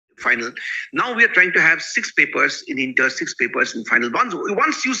final. Now we are trying to have 6 papers in inter, 6 papers in final.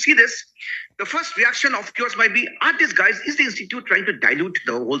 Once you see this, the first reaction of yours might be, are these guys, is the institute trying to dilute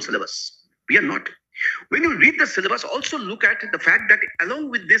the whole syllabus? We are not. When you read the syllabus, also look at the fact that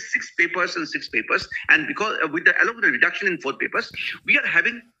along with these 6 papers and 6 papers, and because along with the reduction in 4 papers, we are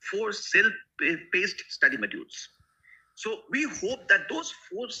having 4 self-paced study modules. So we hope that those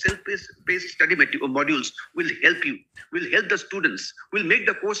 4 self-paced study modules will help you, will help the students, will make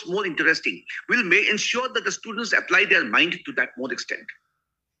the course more interesting, will ensure that the students apply their mind to that more extent.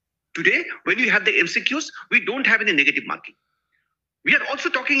 Today, when you have the MCQs, we don't have any negative marking. We are also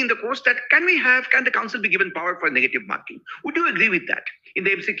talking in the course that can the council be given power for negative marking? Would you agree with that in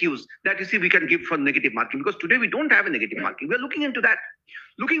the MCQs that you see we can give for negative marking? Because today we don't have a negative marking. We are looking into that,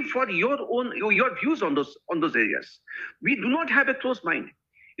 looking for your views on those areas. We do not have a closed mind.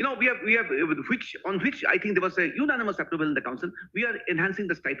 We have on which I think there was a unanimous approval in the council. We are enhancing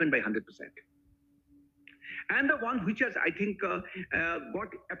the stipend by 100%. And the one which has, I think, got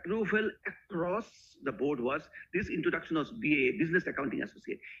approval across the board was this introduction of BA, Business Accounting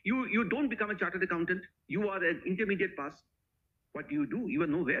Associate. You don't become a chartered accountant. You are an intermediate pass. What do? You are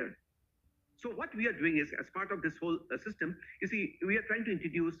nowhere. So what we are doing is, as part of this whole system, you see, we are trying to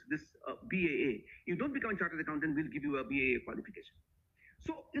introduce this BAA. You don't become a chartered accountant, we'll give you a BAA qualification.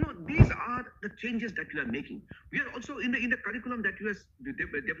 So, these are the changes that we are making. We are also in the curriculum that we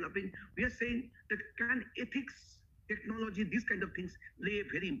are developing, we are saying that can ethics, technology, these kind of things play a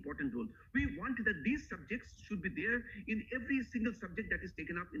very important role. We want that these subjects should be there in every single subject that is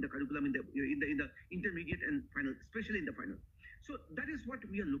taken up in the curriculum in the intermediate and final, especially in the final. So that is what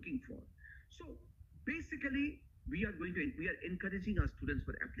we are looking for. So basically, we are encouraging our students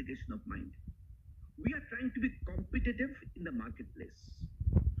for application of mind. We are trying to be competitive in the marketplace.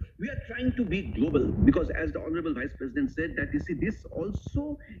 We are trying to be global because, as the Honorable Vice President said, that this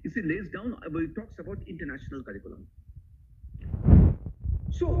also lays down, it talks about international curriculum.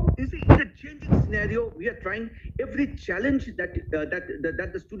 So in a changing scenario, we are trying every challenge that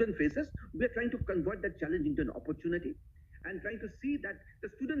the student faces, we are trying to convert that challenge into an opportunity and trying to see that the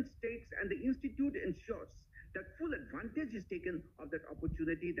student takes and the institute ensures that full advantage is taken of that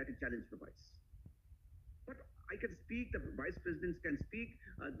opportunity that a challenge provides. But I can speak, the Vice Presidents can speak,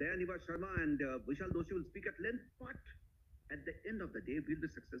 Dayaniva Sharma and Vishal Doshi will speak at length, but at the end of the day, we'll be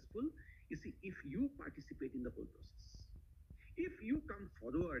successful, if you participate in the whole process. If you come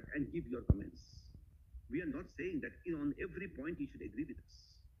forward and give your comments, we are not saying that on every point you should agree with us.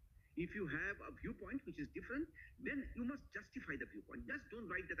 If you have a viewpoint which is different, then you must justify the viewpoint. Just don't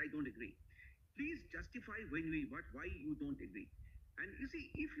write that I don't agree. Please justify why you don't agree. And you see,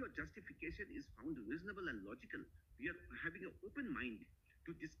 if your justification is found reasonable and logical, we are having an open mind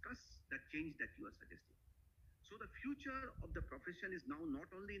to discuss that change that you are suggesting. So the future of the profession is now not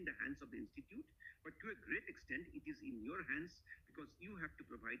only in the hands of the institute, but to a great extent, it is in your hands because you have to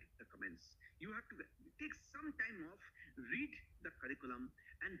provide the comments. You have to take some time off, read the curriculum,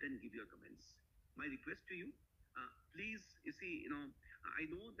 and then give your comments. My request to you, please, I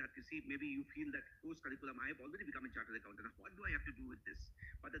know that, maybe you feel that post-curriculum, I have already become a chartered accountant. What do I have to do with this?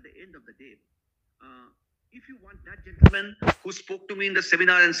 But at the end of the day, if you want that gentleman who spoke to me in the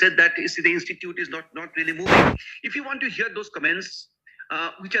seminar and said that, the institute is not really moving, if you want to hear those comments,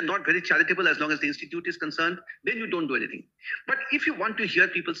 which are not very charitable as long as the institute is concerned, then you don't do anything. But if you want to hear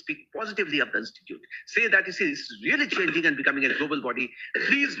people speak positively of the institute, say that it's really changing and becoming a global body,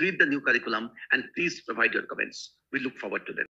 please read the new curriculum and please provide your comments. We look forward to them.